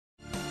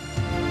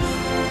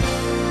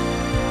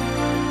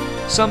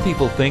Some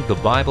people think the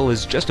Bible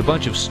is just a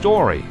bunch of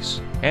stories.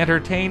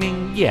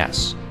 Entertaining?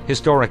 Yes.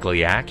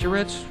 Historically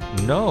accurate?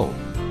 No.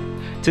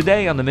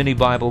 Today on the Mini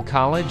Bible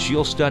College,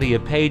 you'll study a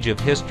page of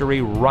history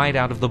right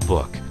out of the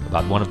book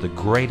about one of the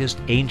greatest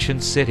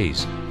ancient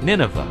cities,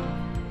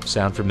 Nineveh.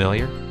 Sound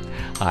familiar?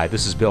 Hi,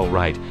 this is Bill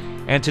Wright,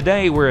 and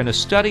today we're in a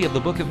study of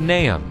the book of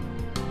Nahum.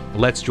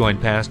 Let's join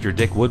Pastor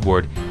Dick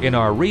Woodward in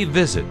our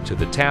revisit to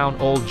the town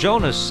old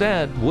Jonah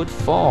said would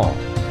fall.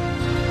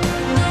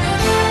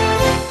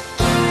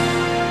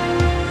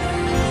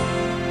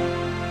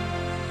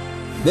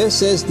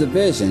 This is the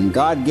vision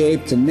God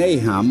gave to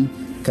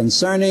Nahum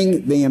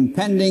concerning the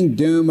impending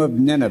doom of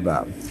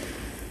Nineveh.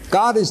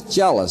 God is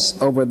jealous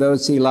over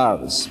those he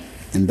loves,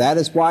 and that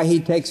is why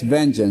he takes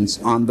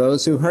vengeance on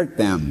those who hurt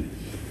them.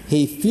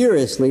 He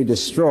furiously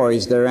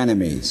destroys their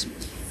enemies.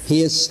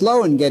 He is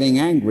slow in getting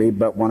angry,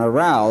 but when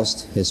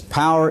aroused, his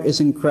power is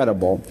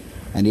incredible,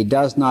 and he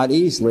does not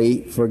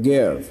easily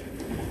forgive.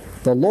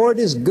 The Lord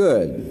is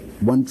good.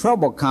 When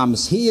trouble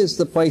comes, he is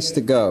the place to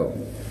go.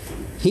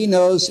 He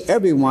knows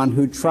everyone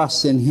who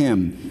trusts in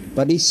him,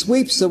 but he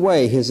sweeps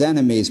away his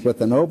enemies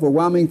with an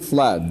overwhelming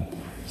flood.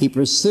 He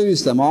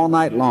pursues them all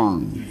night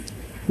long.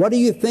 What are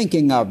you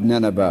thinking of,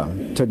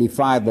 Nineveh, to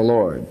defy the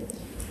Lord?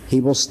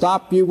 He will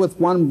stop you with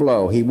one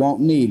blow. He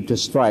won't need to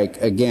strike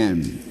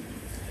again.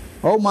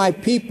 O my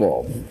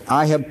people,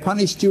 I have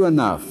punished you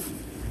enough.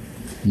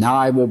 Now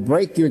I will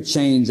break your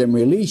chains and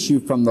release you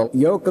from the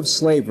yoke of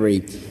slavery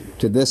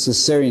to this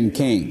Assyrian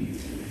king.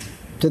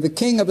 To the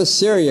king of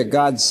Assyria,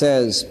 God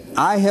says,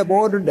 I have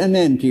ordered an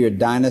end to your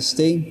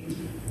dynasty.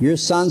 Your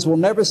sons will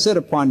never sit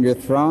upon your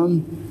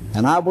throne,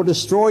 and I will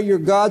destroy your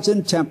gods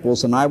and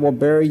temples, and I will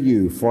bury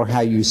you for how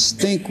you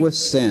stink with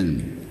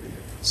sin.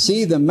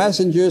 See, the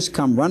messengers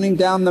come running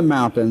down the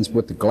mountains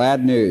with the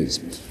glad news.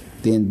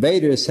 The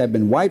invaders have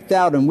been wiped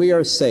out, and we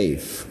are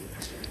safe.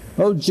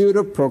 O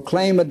Judah,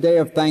 proclaim a day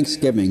of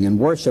thanksgiving, and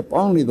worship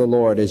only the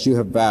Lord as you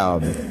have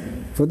vowed.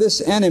 For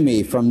this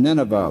enemy from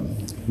Nineveh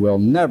will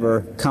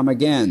never come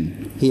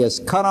again. He is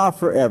cut off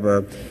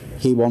forever.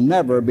 He will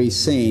never be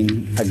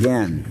seen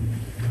again.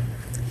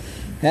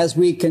 As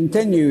we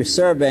continue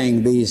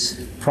surveying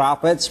these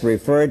prophets,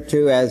 referred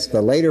to as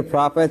the later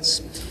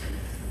prophets,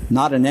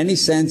 not in any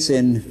sense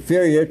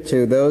inferior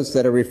to those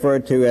that are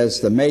referred to as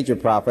the major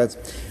prophets,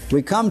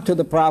 we come to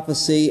the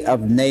prophecy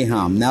of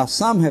Nahum. Now,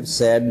 some have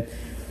said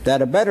that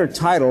a better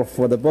title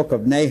for the book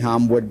of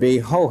Nahum would be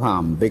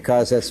Ho-Hum,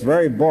 because it's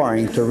very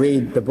boring to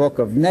read the book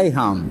of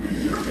Nahum.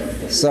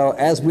 So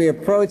as we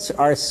approach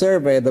our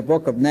survey of the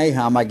book of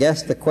Nahum, I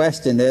guess the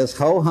question is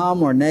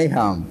Ho-Hum or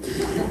Nahum?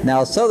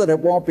 Now, so that it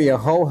won't be a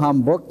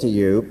ho-hum book to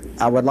you,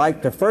 I would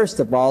like to first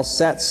of all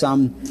set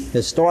some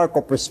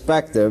historical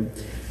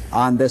perspective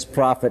on this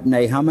prophet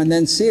Nahum, and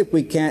then see if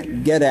we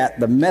can't get at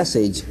the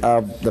message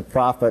of the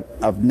prophet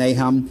of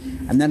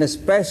Nahum. And then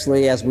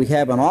especially, as we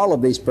have in all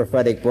of these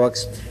prophetic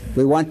books,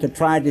 we want to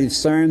try to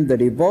discern the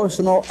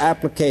devotional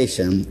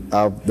application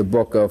of the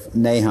book of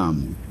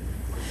Nahum.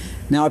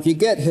 Now, if you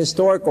get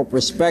historical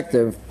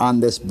perspective on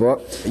this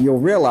book, you'll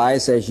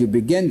realize as you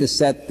begin to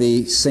set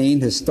the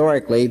scene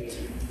historically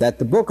that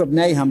the book of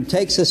Nahum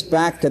takes us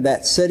back to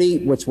that city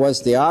which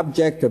was the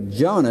object of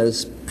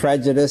Jonah's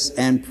prejudice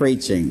and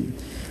preaching.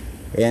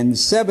 In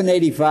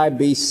 785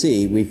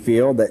 BC, we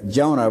feel that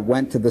Jonah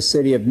went to the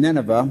city of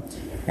Nineveh,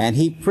 and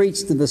he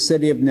preached to the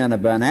city of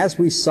Nineveh. And as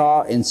we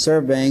saw in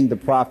surveying the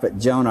prophet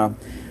Jonah,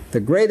 the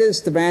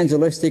greatest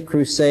evangelistic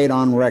crusade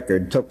on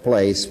record took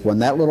place when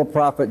that little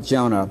prophet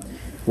Jonah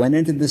went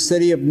into the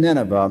city of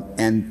Nineveh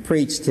and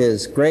preached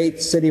his great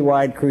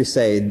citywide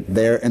crusade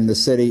there in the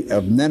city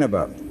of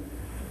Nineveh.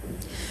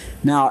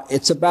 Now,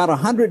 it's about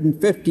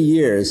 150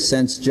 years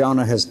since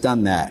Jonah has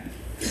done that.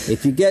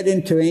 If you get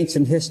into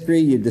ancient history,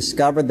 you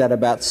discover that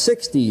about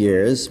 60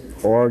 years,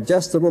 or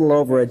just a little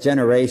over a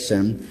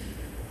generation,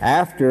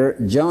 after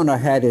Jonah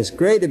had his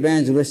great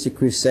evangelistic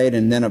crusade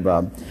in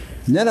Nineveh,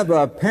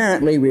 Nineveh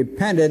apparently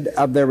repented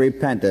of their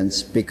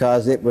repentance,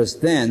 because it was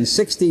then,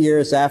 60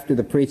 years after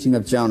the preaching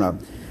of Jonah,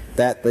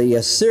 that the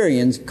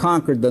Assyrians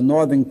conquered the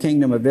northern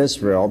kingdom of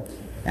Israel,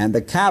 and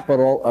the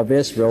capital of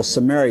Israel,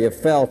 Samaria,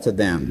 fell to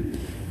them.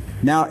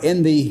 Now,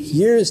 in the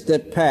years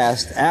that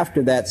passed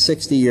after that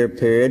 60-year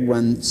period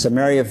when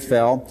Samaria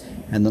fell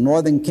and the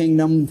northern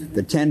kingdom,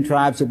 the 10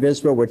 tribes of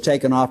Israel, were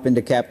taken off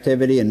into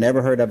captivity and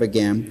never heard of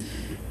again,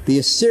 the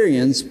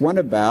Assyrians went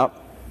about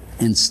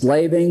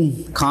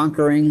enslaving,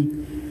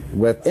 conquering,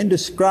 with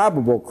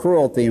indescribable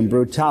cruelty and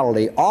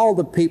brutality, all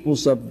the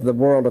peoples of the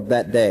world of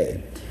that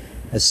day.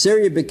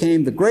 Assyria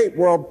became the great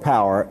world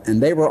power,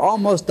 and they were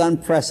almost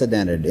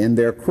unprecedented in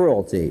their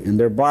cruelty and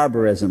their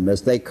barbarism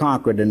as they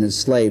conquered and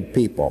enslaved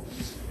people.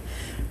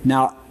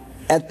 Now,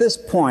 at this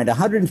point,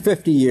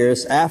 150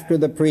 years after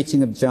the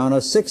preaching of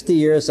Jonah, 60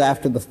 years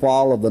after the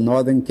fall of the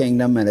northern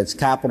kingdom and its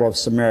capital of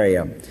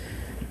Samaria,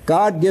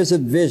 God gives a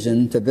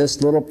vision to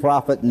this little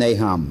prophet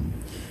Nahum.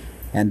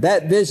 And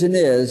that vision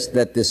is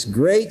that this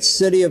great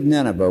city of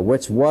Nineveh,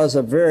 which was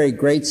a very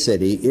great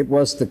city, it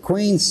was the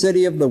queen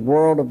city of the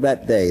world of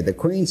that day, the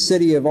queen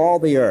city of all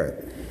the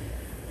earth.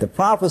 The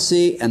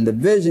prophecy and the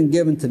vision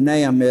given to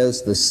Nahum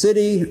is the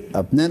city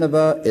of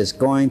Nineveh is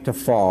going to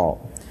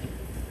fall.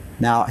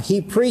 Now,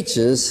 he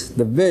preaches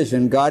the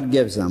vision God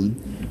gives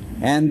him,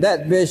 and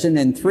that vision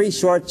in 3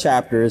 short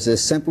chapters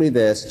is simply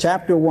this.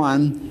 Chapter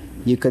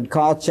 1, you could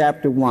call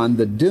chapter 1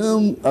 the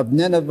doom of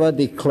Nineveh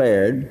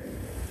declared,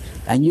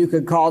 and you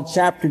could call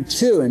chapter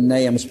 2 in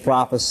Nahum's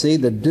prophecy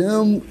the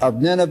doom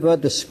of Nineveh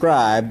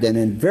described, and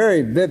in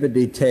very vivid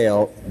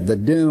detail, the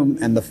doom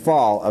and the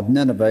fall of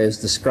Nineveh is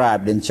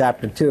described in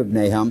chapter 2 of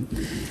Nahum.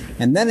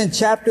 And then in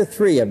chapter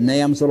 3 of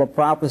Nahum's little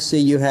prophecy,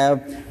 you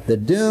have the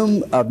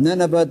doom of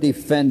Nineveh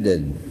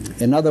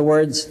defended. In other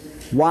words,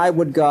 why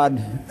would God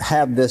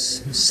have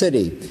this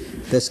city,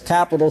 this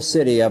capital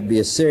city of the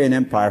Assyrian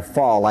Empire,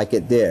 fall like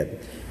it did?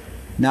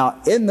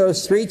 Now, in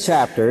those 3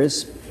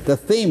 chapters, the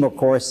theme, of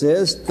course,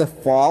 is the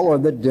fall or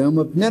the doom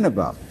of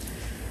Nineveh.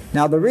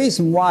 Now, the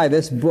reason why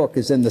this book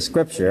is in the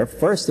Scripture,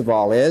 first of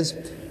all, is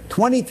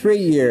 23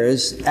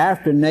 years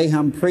after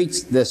Nahum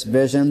preached this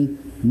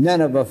vision,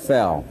 Nineveh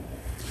fell.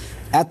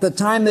 At the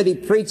time that he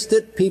preached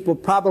it, people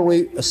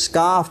probably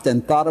scoffed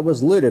and thought it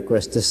was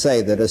ludicrous to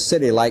say that a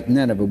city like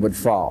Nineveh would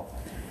fall.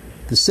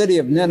 The city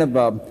of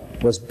Nineveh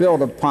was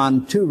built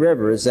upon 2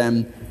 rivers,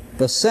 and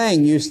the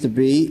saying used to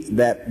be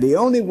that the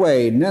only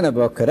way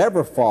Nineveh could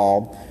ever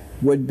fall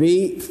would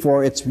be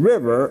for its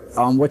river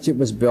on which it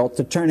was built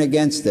to turn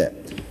against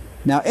it.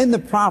 Now, in the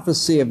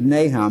prophecy of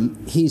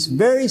Nahum, he's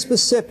very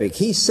specific.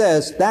 He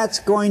says that's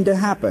going to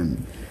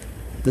happen.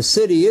 The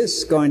city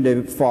is going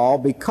to fall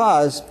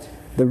because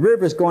the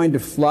river is going to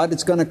flood.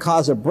 It's going to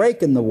cause a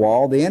break in the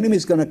wall. The enemy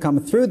is going to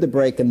come through the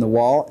break in the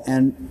wall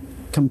and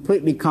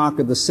completely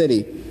conquer the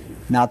city.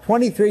 Now,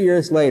 23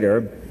 years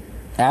later,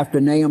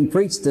 after Nahum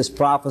preached this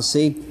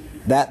prophecy,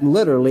 that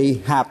literally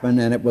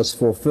happened, and it was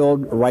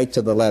fulfilled right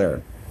to the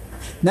letter.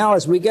 Now,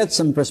 as we get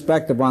some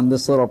perspective on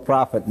this little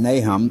prophet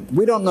Nahum,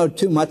 we don't know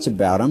too much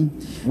about him.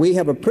 We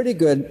have a pretty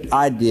good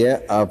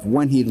idea of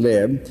when he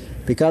lived,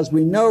 because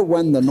we know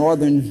when the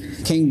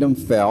northern kingdom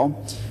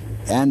fell,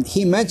 and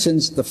he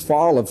mentions the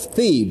fall of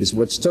Thebes,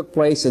 which took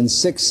place in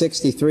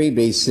 663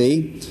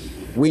 BC.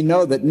 We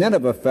know that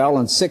Nineveh fell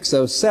in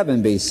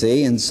 607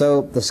 BC, and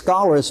so the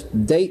scholars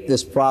date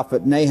this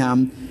prophet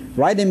Nahum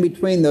right in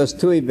between those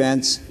 2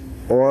 events,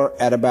 or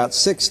at about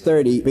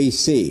 630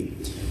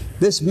 BC.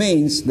 This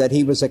means that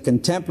he was a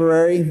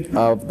contemporary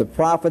of the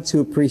prophets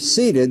who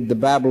preceded the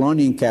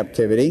Babylonian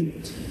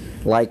captivity,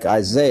 like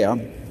Isaiah,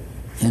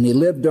 and he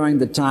lived during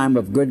the time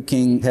of good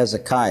King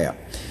Hezekiah.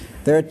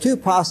 There are 2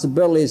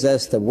 possibilities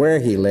as to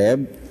where he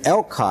lived.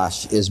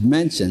 Elkosh is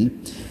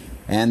mentioned,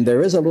 and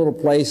there is a little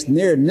place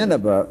near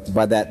Nineveh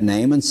by that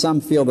name, and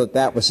some feel that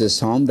that was his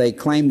home. They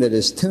claim that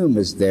his tomb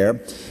is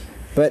there.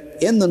 But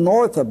in the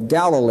north of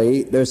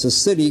Galilee, there's a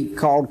city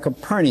called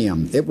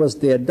Capernaum. It was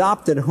the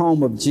adopted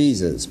home of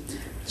Jesus.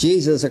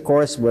 Jesus, of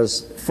course,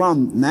 was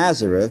from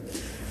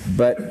Nazareth,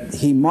 but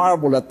he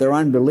marveled at their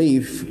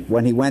unbelief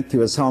when he went to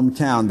his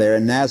hometown there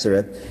in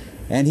Nazareth,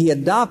 and he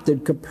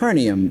adopted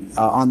Capernaum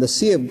on the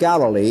Sea of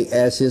Galilee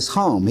as his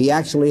home. He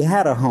actually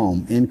had a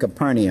home in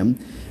Capernaum.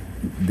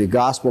 The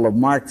Gospel of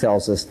Mark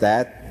tells us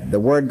that. The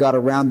word got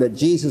around that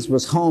Jesus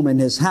was home in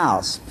his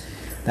house.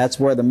 That's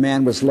where the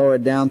man was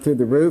lowered down through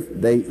the roof.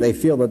 They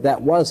feel that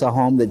that was a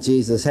home that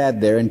Jesus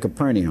had there in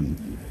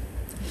Capernaum.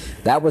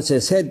 That was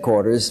his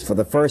headquarters for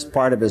the first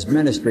part of his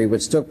ministry,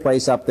 which took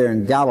place up there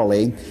in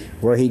Galilee,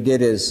 where he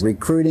did his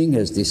recruiting,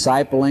 his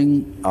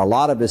discipling, a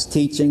lot of his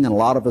teaching, and a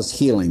lot of his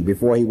healing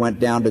before he went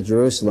down to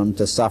Jerusalem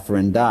to suffer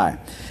and die.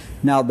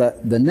 Now,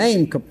 the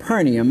name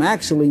Capernaum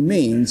actually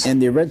means, in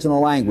the original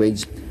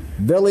language,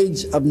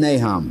 village of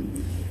Nahum.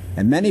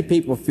 And many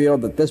people feel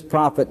that this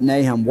prophet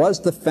Nahum was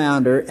the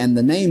founder and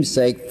the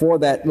namesake for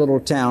that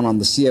little town on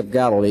the Sea of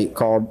Galilee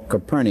called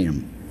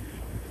Capernaum.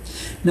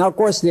 Now, of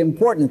course, the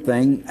important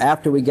thing,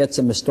 after we get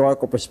some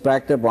historical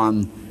perspective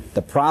on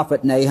the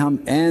prophet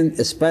Nahum and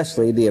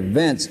especially the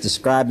events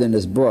described in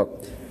his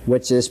book,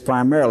 which is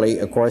primarily,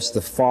 of course,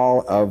 the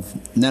fall of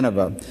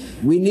Nineveh,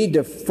 we need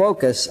to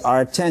focus our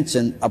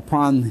attention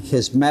upon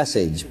his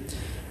message.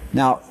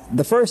 Now,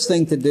 the first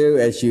thing to do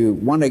as you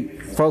want to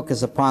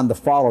focus upon the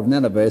fall of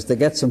Nineveh is to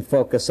get some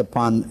focus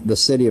upon the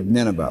city of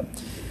Nineveh.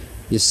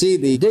 You see,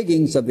 the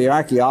diggings of the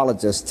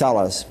archaeologists tell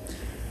us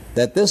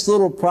that this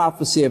little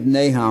prophecy of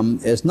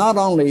Nahum is not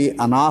only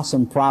an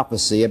awesome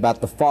prophecy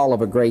about the fall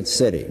of a great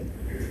city.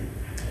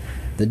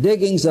 The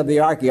diggings of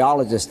the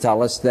archaeologists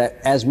tell us that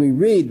as we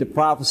read the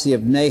prophecy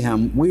of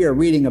Nahum, we are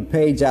reading a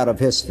page out of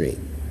history.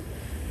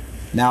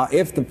 Now,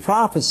 if the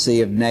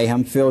prophecy of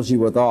Nahum fills you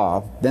with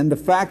awe, then the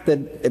fact that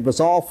it was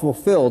all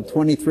fulfilled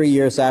 23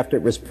 years after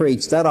it was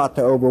preached, that ought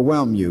to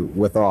overwhelm you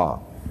with awe.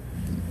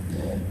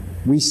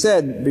 We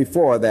said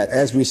before that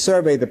as we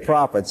survey the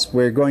prophets,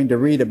 we're going to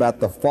read about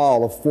the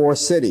fall of 4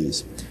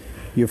 cities.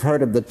 You've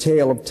heard of the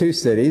tale of 2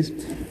 cities.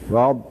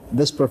 Well,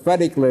 this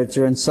prophetic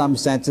literature in some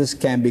senses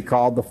can be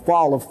called the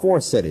fall of 4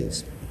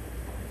 cities.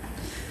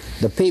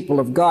 The people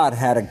of God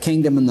had a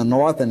kingdom in the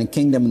north and a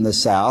kingdom in the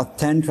south,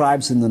 10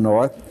 tribes in the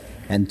north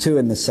and 2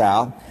 in the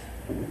south.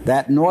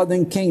 That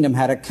northern kingdom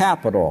had a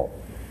capital,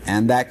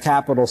 and that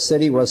capital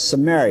city was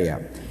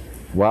Samaria.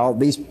 Well,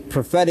 these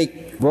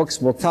prophetic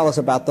books will tell us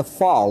about the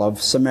fall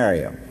of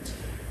Samaria.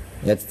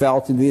 It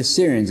fell to the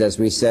Assyrians, as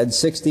we said,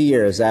 60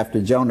 years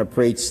after Jonah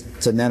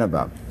preached to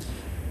Nineveh.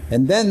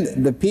 And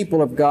then the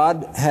people of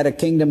God had a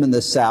kingdom in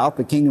the south,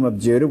 the kingdom of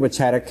Judah, which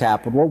had a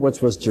capital,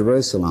 which was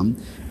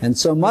Jerusalem. And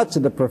so much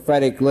of the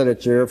prophetic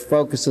literature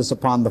focuses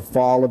upon the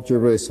fall of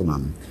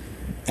Jerusalem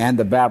and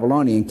the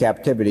Babylonian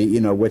captivity,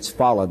 which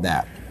followed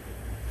that.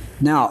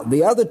 Now,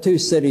 the other two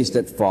cities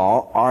that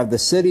fall are the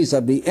cities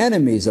of the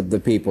enemies of the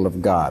people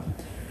of God.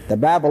 The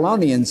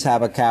Babylonians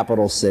have a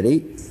capital city,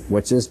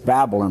 which is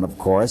Babylon, of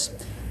course,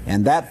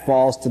 and that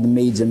falls to the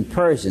Medes and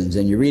Persians.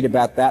 And you read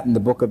about that in the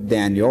book of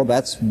Daniel.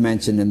 That's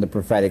mentioned in the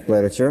prophetic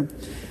literature.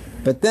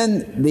 But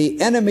then the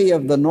enemy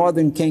of the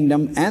northern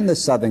kingdom and the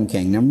southern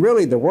kingdom,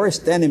 really the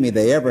worst enemy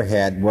they ever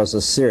had, was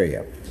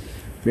Assyria.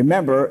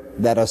 Remember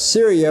that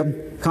Assyria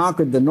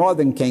conquered the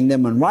northern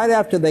kingdom, and right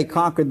after they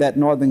conquered that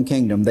northern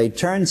kingdom, they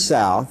turned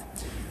south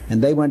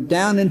and they went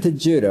down into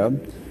Judah,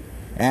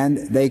 and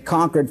they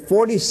conquered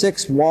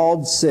 46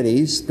 walled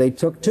cities. They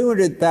took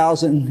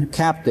 200,000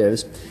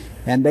 captives,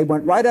 and they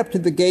went right up to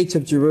the gates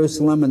of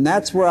Jerusalem, and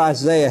that's where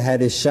Isaiah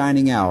had his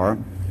shining hour.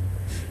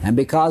 And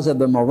because of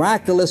the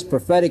miraculous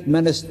prophetic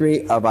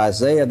ministry of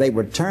Isaiah, they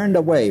were turned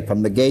away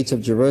from the gates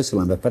of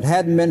Jerusalem. If it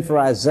hadn't been for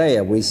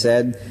Isaiah, we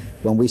said,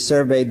 when we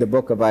surveyed the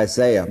book of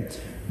Isaiah,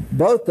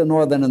 both the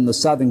northern and the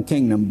southern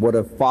kingdom would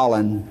have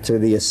fallen to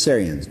the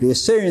Assyrians. The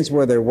Assyrians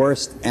were their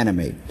worst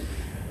enemy.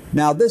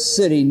 Now, this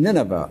city,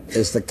 Nineveh,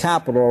 is the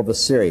capital of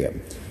Assyria.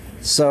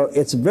 So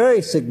it's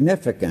very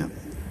significant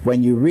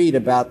when you read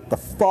about the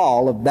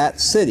fall of that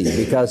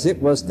city, because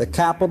it was the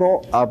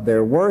capital of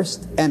their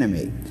worst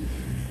enemy.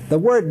 The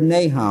word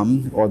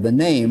Nahum, or the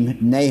name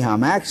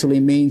Nahum, actually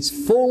means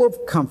full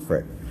of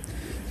comfort.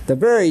 The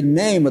very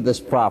name of this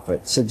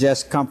prophet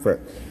suggests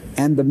comfort.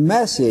 And the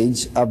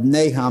message of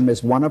Nahum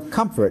is one of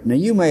comfort. Now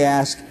you may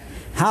ask,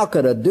 how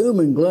could a doom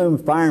and gloom,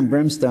 fire and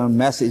brimstone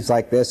message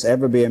like this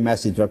ever be a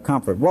message of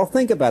comfort? Well,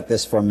 think about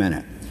this for a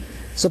minute.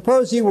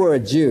 Suppose you were a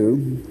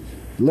Jew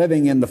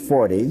living in the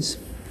 40s,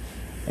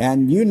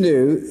 and you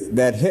knew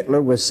that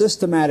Hitler was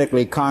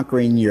systematically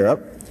conquering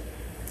Europe,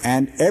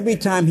 and every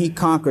time he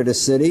conquered a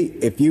city,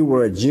 if you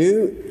were a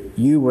Jew,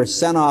 you were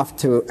sent off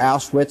to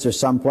Auschwitz or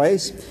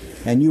someplace,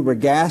 and you were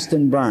gassed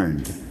and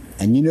burned.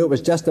 And you knew it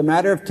was just a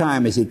matter of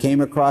time as he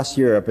came across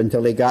Europe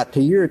until he got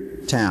to your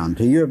town,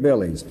 to your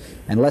village.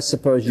 And let's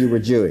suppose you were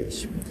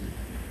Jewish.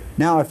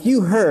 Now, if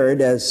you heard,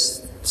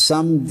 as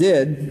some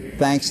did,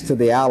 thanks to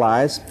the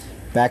Allies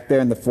back there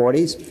in the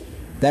 40s,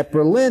 that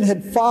Berlin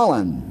had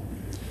fallen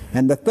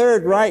and the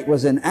Third Reich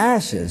was in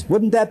ashes,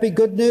 wouldn't that be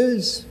good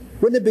news?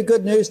 Wouldn't it be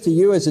good news to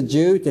you as a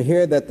Jew to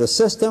hear that the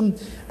system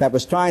that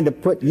was trying to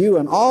put you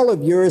and all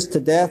of yours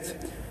to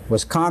death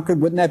was conquered?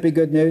 Wouldn't that be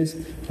good news?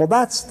 Well,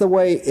 that's the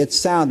way it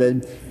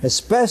sounded,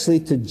 especially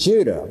to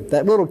Judah,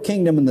 that little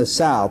kingdom in the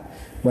south,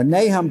 when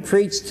Nahum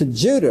preached to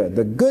Judah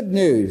the good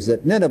news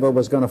that Nineveh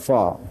was going to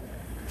fall.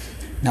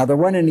 Now, there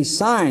weren't any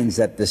signs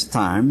at this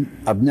time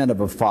of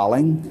Nineveh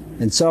falling,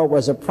 and so it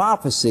was a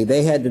prophecy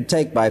they had to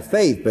take by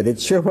faith, but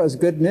it sure was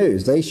good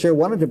news. They sure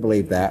wanted to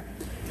believe that.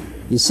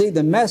 You see,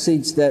 the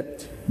message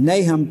that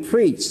Nahum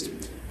preached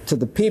to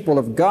the people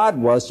of God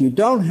was, you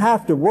don't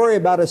have to worry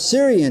about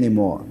Assyria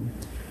anymore.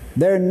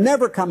 They're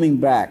never coming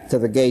back to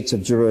the gates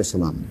of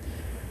Jerusalem.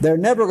 They're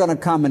never going to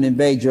come and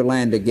invade your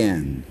land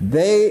again.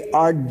 They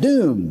are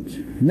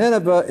doomed.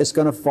 Nineveh is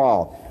going to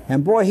fall.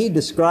 And boy, he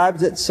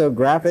describes it so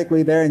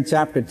graphically there in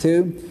chapter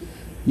 2.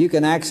 You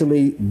can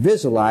actually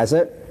visualize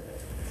it.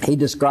 He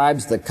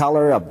describes the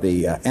color of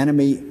the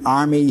enemy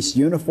army's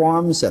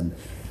uniforms, and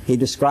he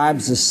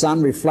describes the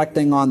sun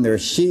reflecting on their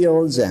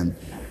shields, and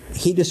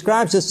he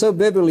describes it so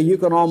vividly you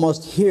can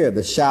almost hear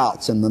the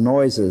shouts and the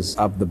noises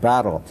of the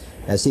battle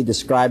as he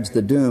describes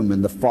the doom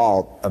and the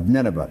fall of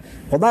Nineveh.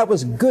 Well, that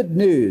was good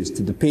news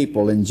to the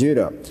people in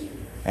Judah,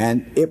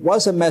 and it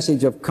was a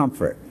message of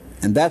comfort.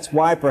 And that's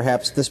why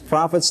perhaps this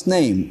prophet's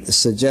name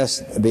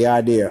suggests the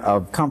idea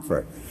of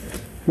comfort.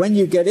 When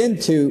you get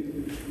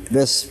into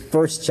this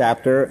first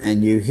chapter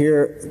and you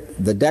hear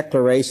the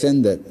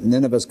declaration that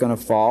Nineveh is going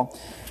to fall,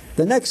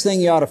 the next thing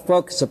you ought to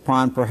focus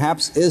upon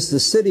perhaps is the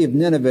city of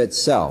Nineveh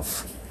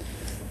itself.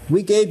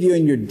 We gave you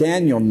in your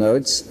Daniel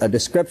notes a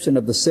description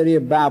of the city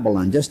of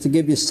Babylon, just to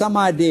give you some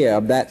idea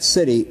of that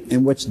city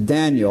in which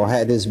Daniel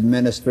had his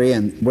ministry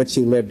and which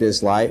he lived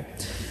his life.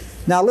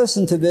 Now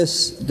listen to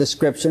this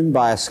description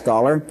by a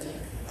scholar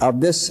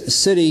of this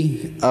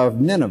city of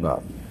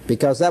Nineveh,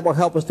 because that will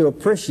help us to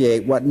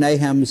appreciate what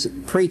Nahum's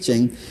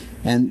preaching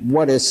and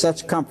what is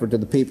such comfort to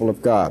the people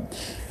of God.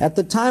 At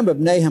the time of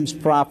Nahum's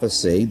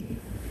prophecy,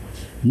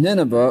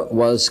 Nineveh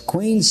was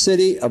queen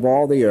city of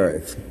all the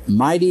earth,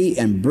 mighty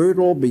and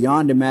brutal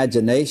beyond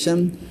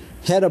imagination,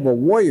 head of a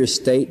warrior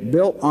state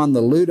built on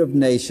the loot of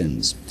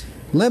nations.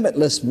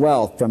 Limitless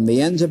wealth from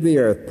the ends of the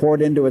earth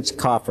poured into its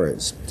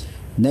coffers.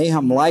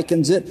 Nahum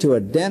likens it to a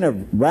den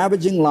of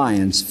ravaging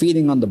lions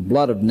feeding on the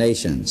blood of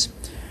nations.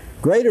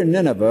 Greater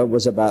Nineveh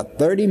was about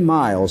 30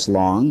 miles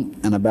long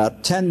and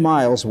about 10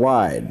 miles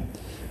wide.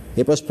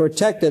 It was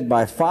protected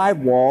by 5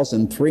 walls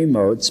and 3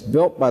 moats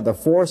built by the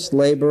forced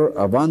labor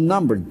of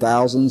unnumbered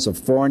thousands of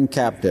foreign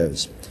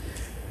captives.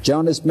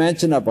 Jonah's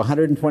mention of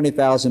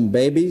 120,000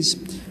 babies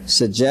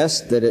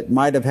suggests that it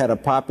might have had a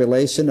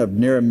population of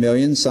near 1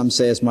 million, some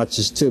say as much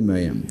as 2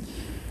 million.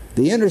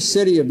 The inner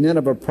city of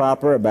Nineveh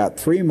proper, about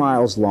 3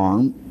 miles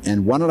long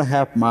and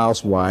 1.5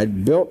 miles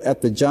wide, built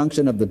at the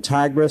junction of the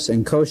Tigris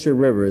and Kosher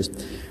rivers,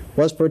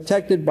 was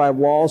protected by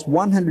walls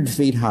 100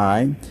 feet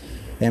high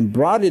and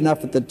broad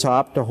enough at the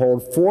top to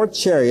hold 4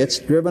 chariots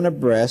driven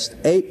abreast,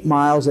 8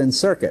 miles in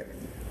circuit.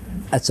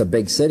 That's a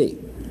big city.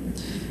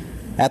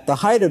 At the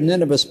height of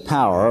Nineveh's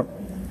power,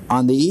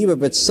 on the eve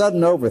of its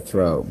sudden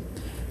overthrow,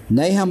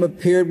 Nahum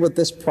appeared with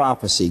this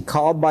prophecy,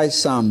 called by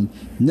some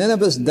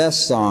Nineveh's death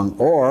song,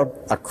 or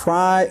a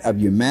cry of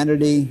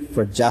humanity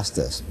for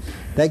justice.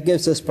 That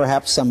gives us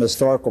perhaps some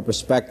historical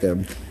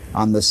perspective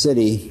on the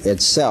city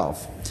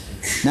itself.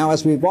 Now,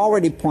 as we've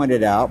already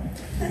pointed out,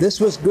 this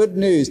was good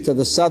news to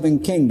the southern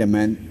kingdom,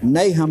 and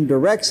Nahum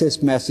directs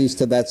his message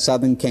to that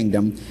southern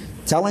kingdom,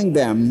 telling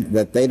them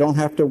that they don't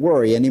have to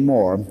worry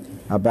anymore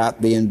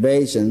about the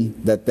invasion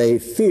that they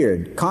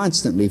feared,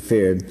 constantly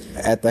feared,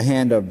 at the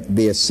hand of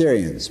the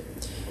Assyrians.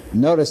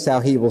 Notice how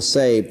he will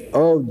say,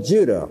 "Oh,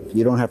 Judah,"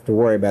 you don't have to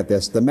worry about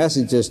this. The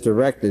message is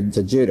directed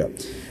to Judah.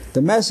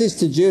 The message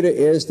to Judah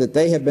is that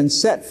they have been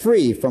set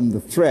free from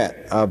the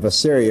threat of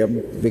Assyria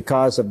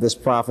because of this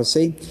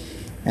prophecy.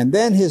 And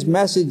then his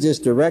message is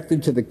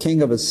directed to the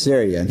king of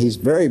Assyria, and he's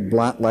very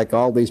blunt, like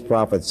all these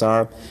prophets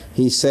are.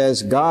 He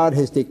says, God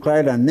has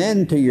declared an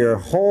end to your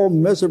whole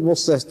miserable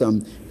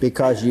system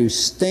because you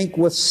stink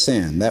with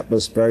sin. That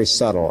was very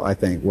subtle, I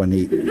think, when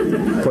he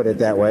put it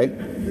that way.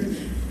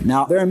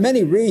 Now, there are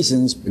many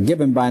reasons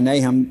given by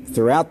Nahum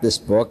throughout this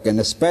book, and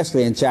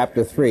especially in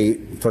chapter 3,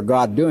 for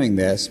God doing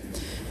this.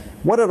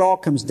 What it all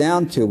comes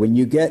down to when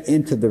you get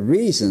into the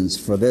reasons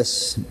for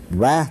this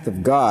wrath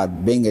of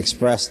God being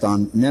expressed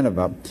on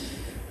Nineveh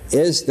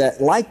is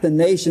that, like the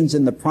nations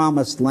in the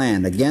Promised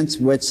Land against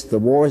which the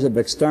wars of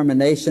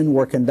extermination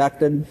were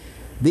conducted,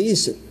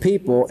 these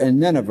people in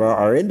Nineveh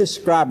are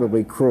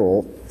indescribably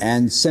cruel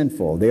and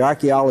sinful. The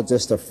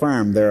archaeologists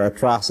affirm their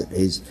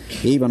atrocities.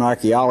 Even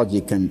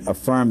archaeology can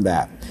affirm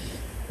that.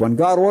 When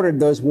God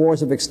ordered those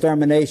wars of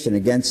extermination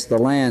against the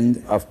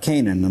land of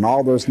Canaan and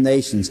all those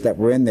nations that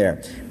were in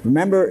there,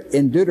 remember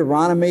in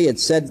Deuteronomy it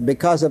said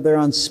because of their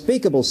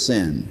unspeakable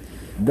sin,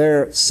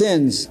 their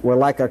sins were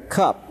like a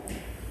cup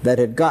that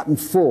had gotten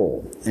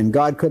full and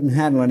God couldn't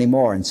handle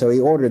anymore, and so he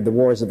ordered the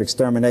wars of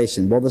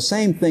extermination. Well, the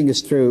same thing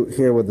is true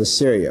here with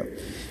Assyria.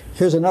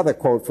 Here's another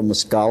quote from a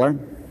scholar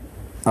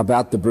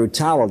about the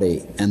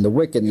brutality and the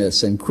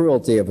wickedness and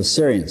cruelty of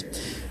Assyrians.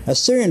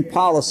 Assyrian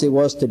policy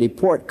was to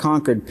deport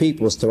conquered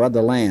peoples to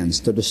other lands,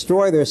 to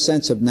destroy their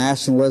sense of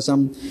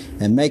nationalism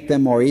and make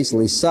them more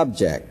easily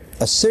subject.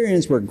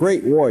 Assyrians were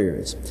great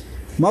warriors.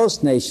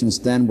 Most nations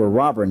then were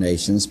robber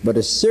nations, but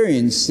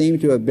Assyrians seem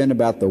to have been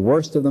about the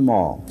worst of them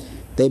all.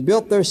 They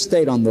built their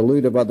state on the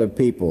loot of other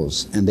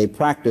peoples, and they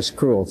practiced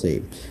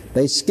cruelty.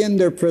 They skinned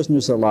their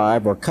prisoners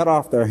alive, or cut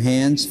off their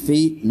hands,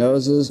 feet,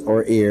 noses,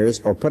 or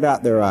ears, or put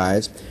out their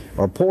eyes,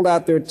 or pulled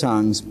out their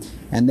tongues,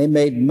 and they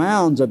made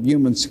mounds of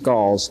human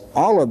skulls,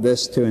 all of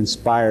this to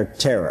inspire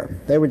terror.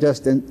 They were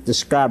just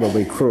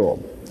indescribably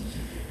cruel.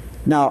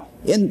 Now,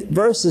 in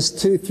verses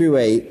 2 through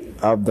 8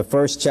 of the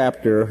first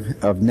chapter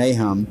of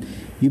Nahum,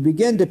 you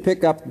begin to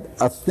pick up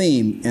a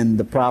theme in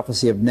the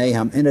prophecy of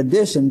Nahum in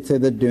addition to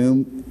the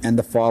doom and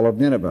the fall of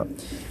Nineveh.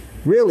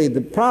 Really,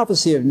 the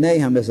prophecy of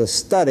Nahum is a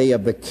study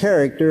of the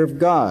character of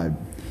God.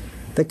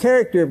 The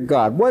character of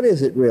God, what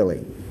is it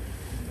really?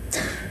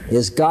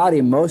 Is God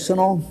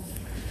emotional?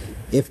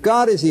 If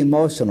God is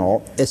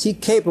emotional, is he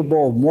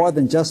capable of more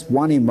than just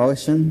one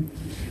emotion?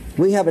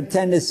 We have a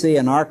tendency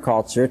in our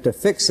culture to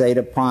fixate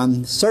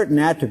upon certain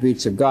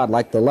attributes of God,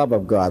 like the love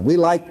of God. We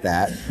like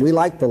that. We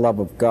like the love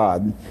of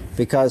God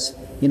because,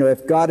 you know,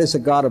 if God is a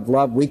God of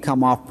love, we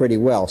come off pretty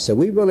well. So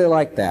we really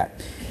like that.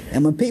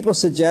 And when people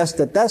suggest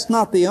that that's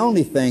not the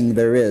only thing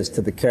there is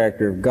to the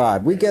character of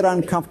God, we get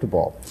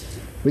uncomfortable.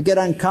 We get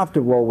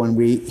uncomfortable when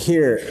we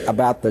hear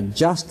about the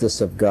justice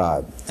of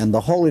God and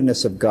the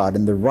holiness of God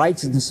and the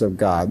righteousness of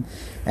God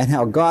and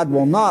how God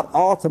will not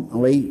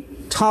ultimately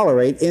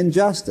tolerate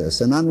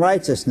injustice and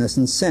unrighteousness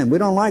and sin. We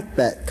don't like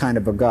that kind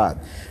of a God.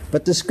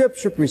 But the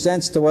Scripture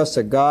presents to us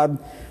a God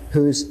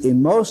whose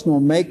emotional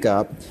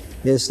makeup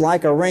is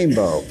like a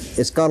rainbow.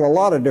 It's got a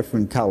lot of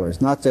different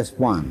colors, not just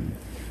one.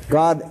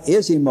 God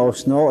is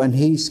emotional, and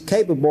he's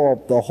capable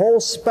of the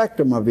whole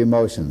spectrum of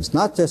emotions,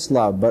 not just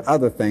love, but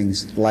other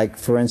things like,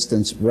 for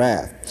instance,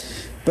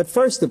 wrath. But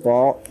first of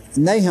all,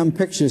 Nahum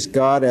pictures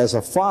God as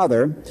a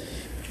father,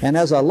 and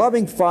as a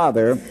loving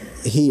father,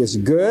 he is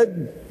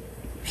good.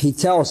 He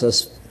tells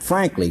us,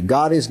 frankly,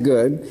 God is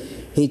good.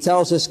 He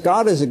tells us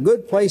God is a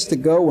good place to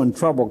go when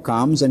trouble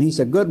comes, and he's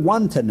a good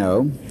one to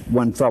know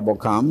when trouble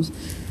comes.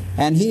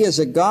 And he is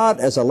a God,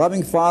 as a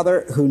loving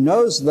father, who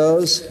knows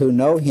those who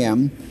know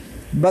him.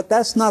 But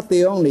that's not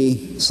the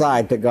only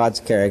side to God's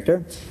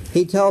character.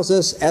 He tells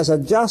us as a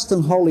just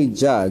and holy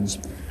judge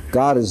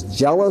God is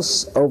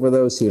jealous over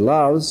those he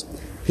loves.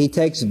 He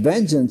takes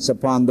vengeance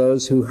upon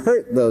those who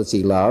hurt those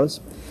he loves.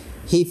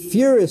 He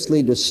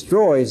furiously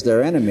destroys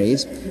their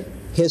enemies.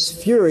 His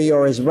fury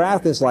or his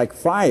wrath is like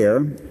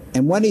fire,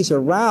 and when he's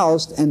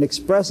aroused and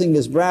expressing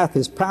his wrath,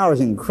 his power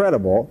is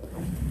incredible.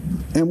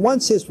 And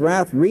once his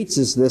wrath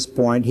reaches this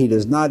point, he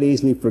does not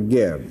easily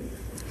forgive.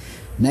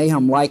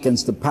 Nahum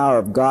likens the power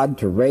of God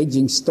to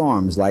raging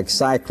storms like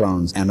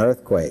cyclones and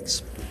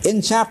earthquakes.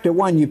 In chapter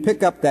 1, you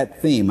pick up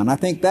that theme, and I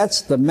think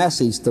that's the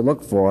message to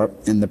look for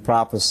in the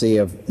prophecy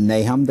of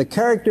Nahum, the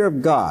character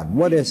of God.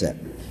 What is it?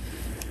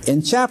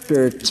 In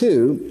chapter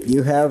 2,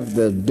 you have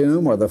the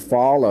doom or the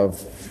fall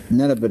of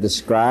Nineveh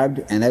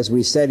described, and as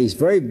we said, he's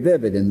very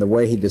vivid in the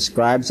way he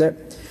describes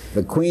it.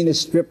 The queen is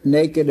stripped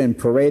naked and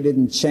paraded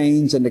in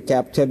chains into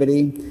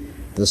captivity.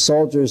 The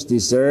soldiers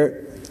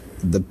desert.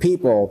 The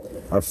people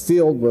are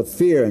filled with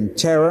fear and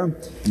terror.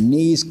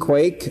 Knees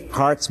quake,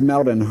 hearts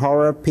melt in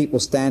horror. People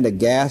stand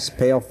aghast,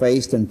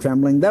 pale-faced and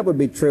trembling. That would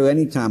be true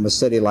any time a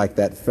city like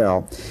that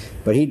fell,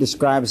 but he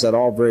describes that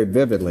all very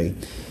vividly.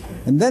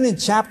 And then in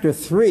chapter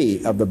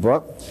 3 of the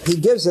book, he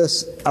gives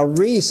us a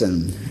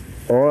reason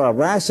or a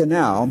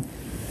rationale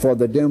for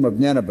the doom of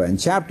Nineveh. In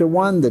chapter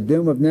 1, the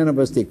doom of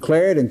Nineveh is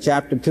declared. In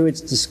chapter 2,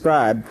 it's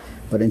described.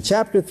 But in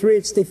chapter 3,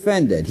 it's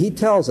defended. He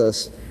tells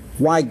us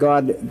why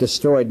God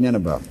destroyed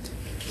Nineveh.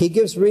 He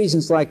gives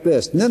reasons like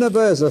this.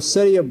 Nineveh is a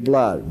city of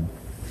blood.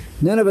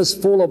 Nineveh is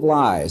full of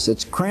lies.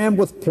 It's crammed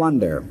with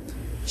plunder.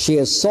 She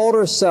has sold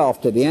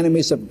herself to the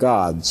enemies of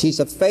God. She's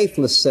a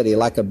faithless city,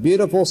 like a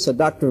beautiful,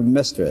 seductive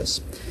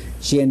mistress.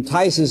 She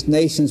entices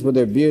nations with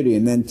her beauty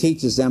and then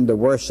teaches them to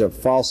worship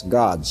false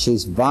gods.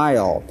 She's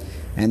vile.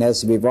 And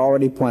as we've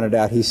already pointed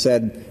out, he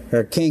said,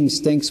 her king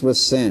stinks with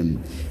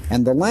sin.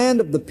 And the land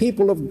of the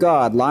people of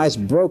God lies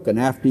broken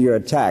after your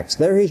attacks.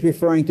 There he's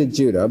referring to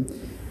Judah,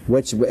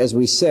 which, as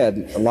we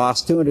said,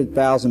 lost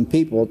 200,000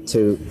 people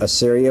to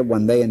Assyria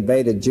when they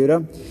invaded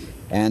Judah,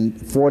 and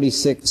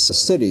 46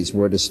 cities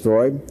were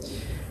destroyed.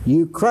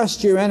 You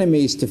crushed your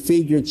enemies to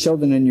feed your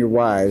children and your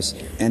wives.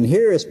 And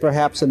here is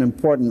perhaps an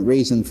important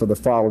reason for the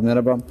fall of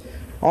Nineveh.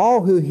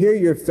 All who hear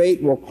your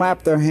fate will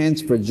clap their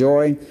hands for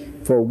joy,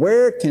 for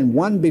where can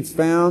one be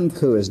found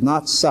who has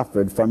not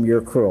suffered from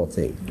your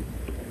cruelty?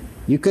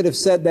 You could have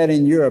said that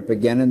in Europe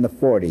again in the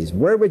 40s.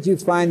 Where would you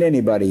find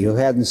anybody who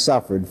hadn't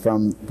suffered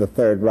from the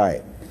Third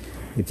Reich?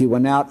 If you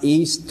went out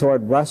east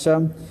toward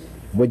Russia,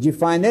 would you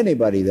find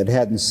anybody that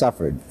hadn't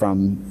suffered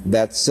from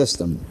that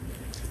system?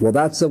 Well,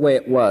 that's the way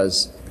it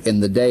was in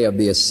the day of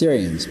the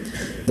Assyrians.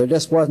 There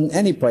just wasn't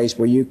any place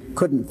where you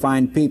couldn't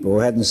find people who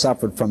hadn't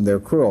suffered from their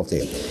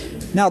cruelty.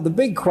 Now, the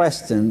big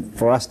question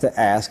for us to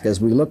ask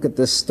as we look at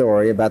this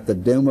story about the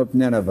doom of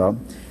Nineveh,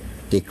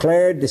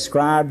 declared,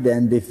 described,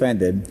 and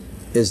defended,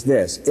 is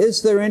this.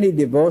 Is there any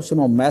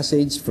devotional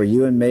message for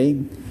you and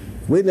me?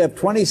 We live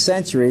 20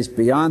 centuries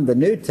beyond the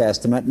New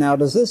Testament. Now,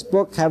 does this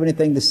book have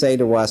anything to say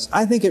to us?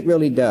 I think it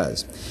really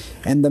does.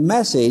 And the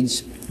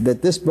message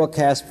that this book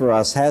has for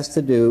us has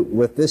to do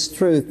with this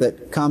truth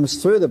that comes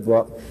through the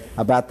book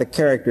about the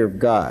character of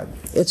God.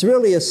 It's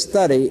really a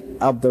study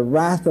of the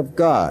wrath of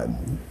God,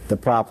 the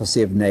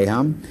prophecy of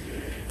Nahum.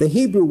 The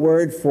Hebrew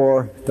word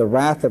for the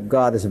wrath of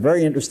God is a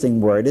very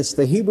interesting word. It's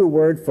the Hebrew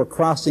word for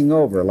crossing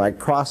over, like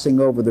crossing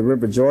over the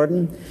River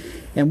Jordan.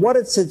 And what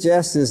it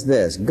suggests is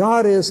this.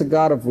 God is a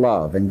God of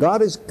love, and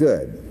God is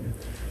good.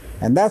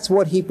 And that's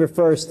what he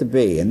prefers to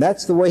be, and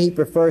that's the way he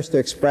prefers to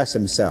express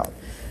himself.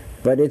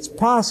 But it's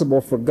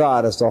possible for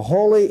God, as a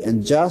holy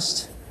and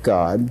just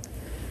God,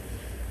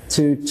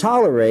 to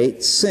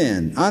tolerate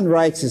sin,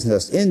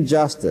 unrighteousness,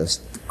 injustice,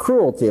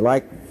 cruelty,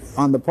 like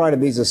on the part of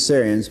these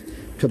Assyrians,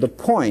 to the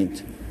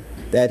point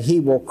that he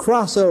will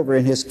cross over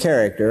in his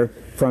character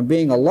from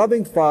being a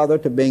loving father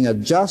to being a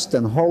just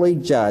and holy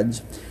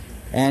judge,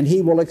 and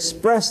he will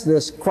express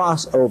this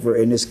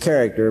crossover in his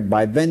character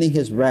by venting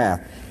his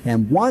wrath.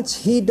 And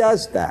once he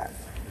does that,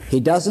 he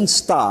doesn't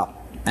stop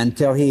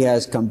until he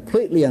has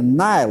completely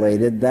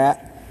annihilated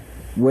that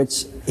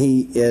which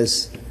he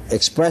is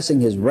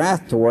expressing his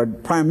wrath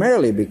toward,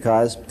 primarily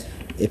because,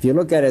 if you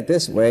look at it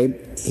this way,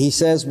 he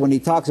says when he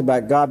talks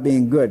about God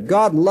being good,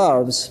 God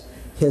loves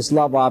his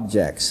love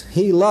objects.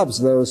 He loves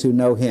those who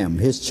know him,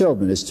 his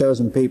children, his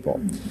chosen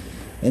people.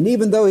 And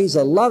even though he's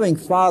a loving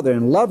father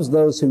and loves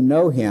those who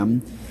know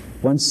him,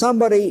 when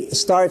somebody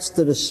starts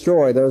to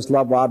destroy those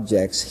love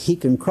objects, he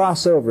can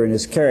cross over in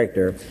his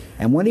character.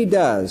 And when he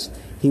does,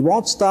 he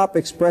won't stop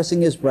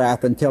expressing his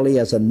wrath until he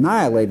has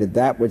annihilated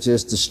that which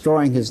is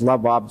destroying his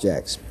love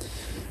objects.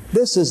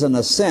 This is, in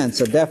a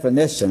sense, a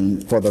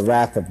definition for the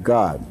wrath of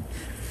God.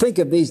 Think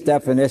of these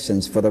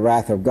definitions for the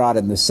wrath of God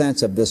in the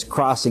sense of this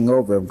crossing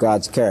over of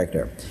God's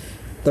character.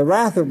 The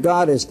wrath of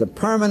God is the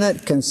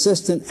permanent,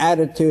 consistent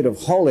attitude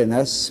of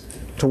holiness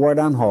toward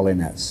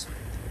unholiness.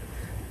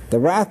 The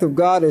wrath of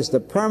God is the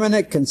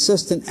permanent,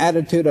 consistent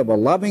attitude of a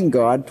loving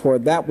God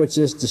toward that which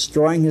is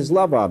destroying his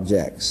love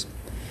objects.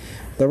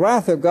 The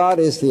wrath of God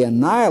is the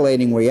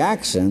annihilating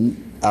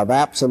reaction of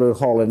absolute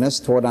holiness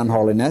toward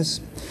unholiness.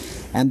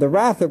 And the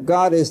wrath of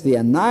God is the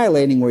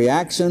annihilating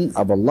reaction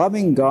of a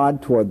loving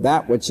God toward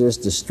that which is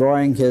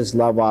destroying his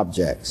love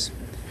objects.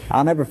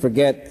 I'll never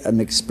forget an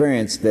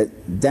experience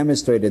that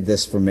demonstrated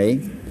this for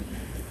me.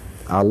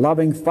 A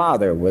loving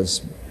father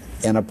was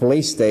in a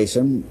police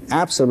station,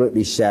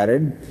 absolutely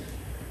shattered,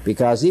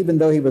 because even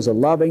though he was a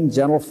loving,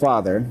 gentle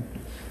father,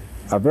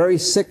 a very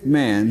sick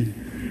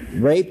man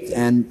raped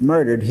and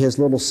murdered his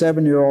little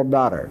 7-year-old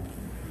daughter.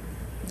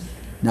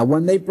 Now,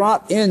 when they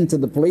brought into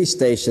the police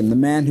station the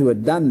man who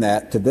had done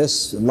that to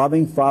this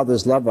loving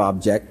father's love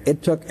object,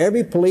 it took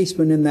every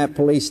policeman in that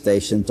police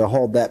station to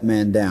hold that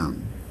man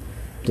down,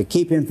 to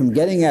keep him from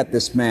getting at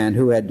this man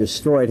who had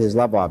destroyed his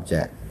love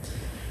object.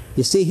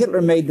 You see,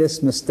 Hitler made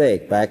this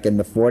mistake back in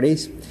the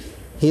 40s.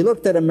 He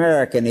looked at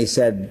America and he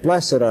said,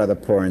 "Blessed are the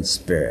poor in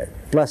spirit,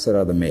 blessed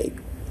are the meek."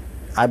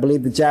 I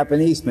believe the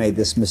Japanese made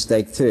this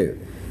mistake too.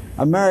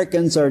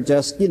 Americans are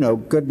just,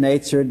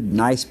 good-natured,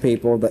 nice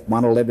people that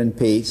want to live in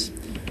peace.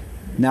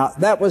 Now,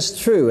 that was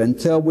true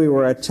until we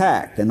were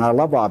attacked and our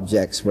love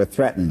objects were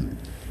threatened.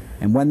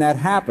 And when that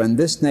happened,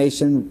 this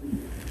nation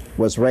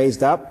was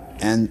raised up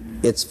and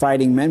its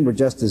fighting men were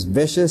just as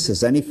vicious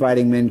as any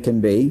fighting men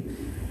can be,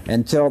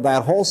 until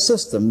that whole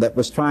system that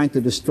was trying to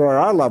destroy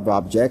our love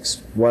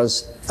objects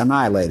was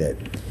annihilated.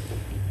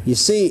 You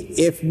see,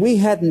 if we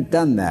hadn't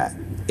done that,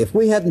 if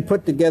we hadn't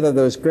put together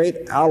those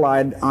great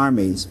Allied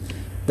armies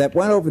that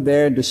went over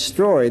there and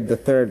destroyed the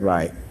Third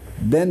Reich,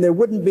 then there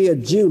wouldn't be a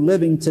Jew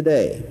living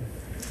today.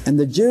 And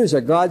the Jews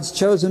are God's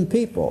chosen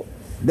people.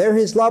 They're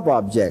his love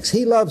objects.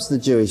 He loves the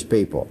Jewish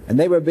people. And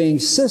they were being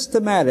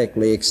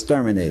systematically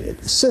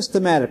exterminated,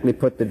 systematically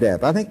put to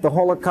death. I think the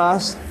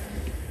Holocaust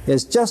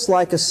is just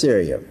like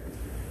Assyria,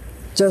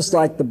 just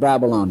like the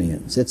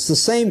Babylonians. It's the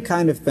same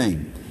kind of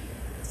thing.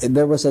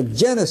 There was a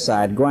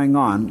genocide going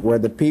on where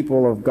the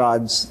people of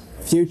God's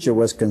future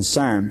was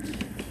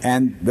concerned,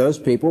 and those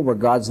people were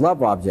God's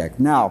love object.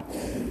 Now,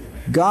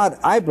 God,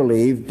 I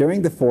believe,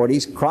 during the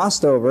 40s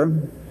crossed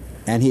over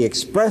and he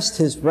expressed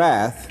his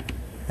wrath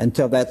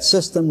until that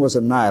system was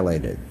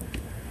annihilated.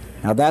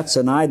 Now, that's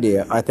an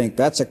idea. I think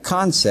that's a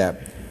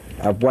concept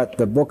of what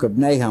the book of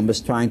Nahum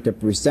is trying to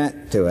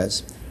present to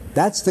us.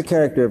 That's the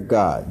character of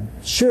God.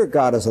 Sure,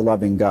 God is a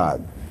loving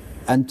God.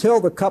 Until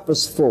the cup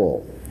is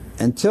full,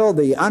 until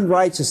the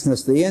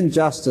unrighteousness, the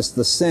injustice,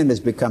 the sin has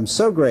become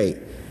so great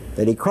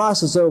that he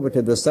crosses over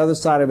to this other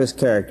side of his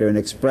character and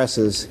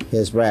expresses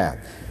his wrath.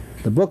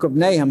 The book of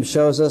Nahum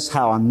shows us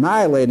how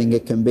annihilating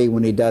it can be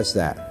when he does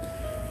that.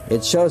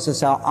 It shows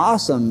us how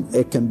awesome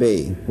it can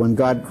be when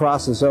God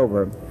crosses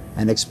over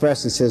and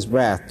expresses his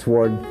wrath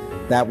toward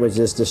that which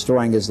is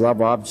destroying his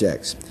love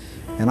objects.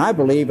 And I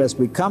believe as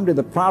we come to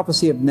the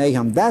prophecy of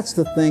Nahum, that's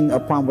the thing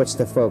upon which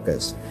to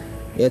focus.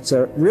 It's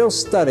a real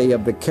study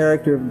of the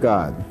character of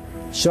God,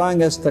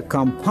 showing us the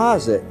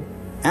composite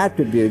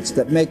attributes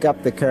that make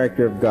up the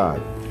character of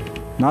God.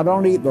 Not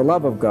only the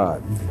love of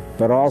God,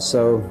 but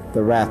also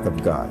the wrath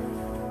of God.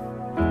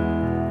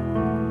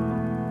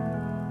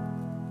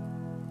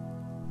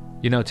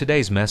 You know,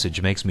 today's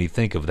message makes me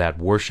think of that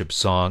worship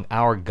song,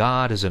 "Our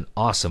God is an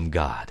Awesome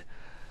God."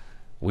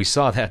 We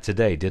saw that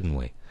today, didn't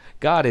we?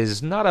 God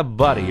is not a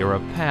buddy or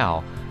a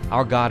pal.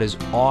 Our God is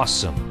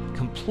awesome,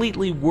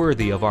 completely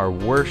worthy of our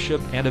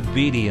worship and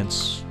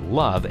obedience,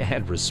 love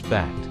and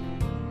respect.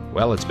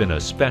 Well, it's been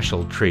a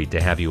special treat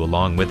to have you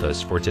along with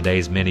us for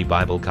today's Mini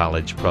Bible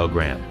College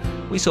program.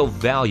 We so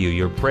value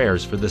your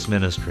prayers for this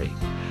ministry.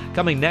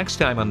 Coming next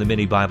time on the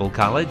Mini Bible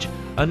College,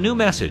 a new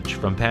message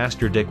from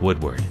Pastor Dick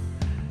Woodward.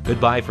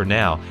 Goodbye for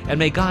now, and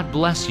may God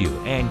bless you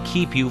and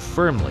keep you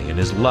firmly in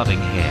his loving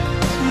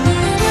hand.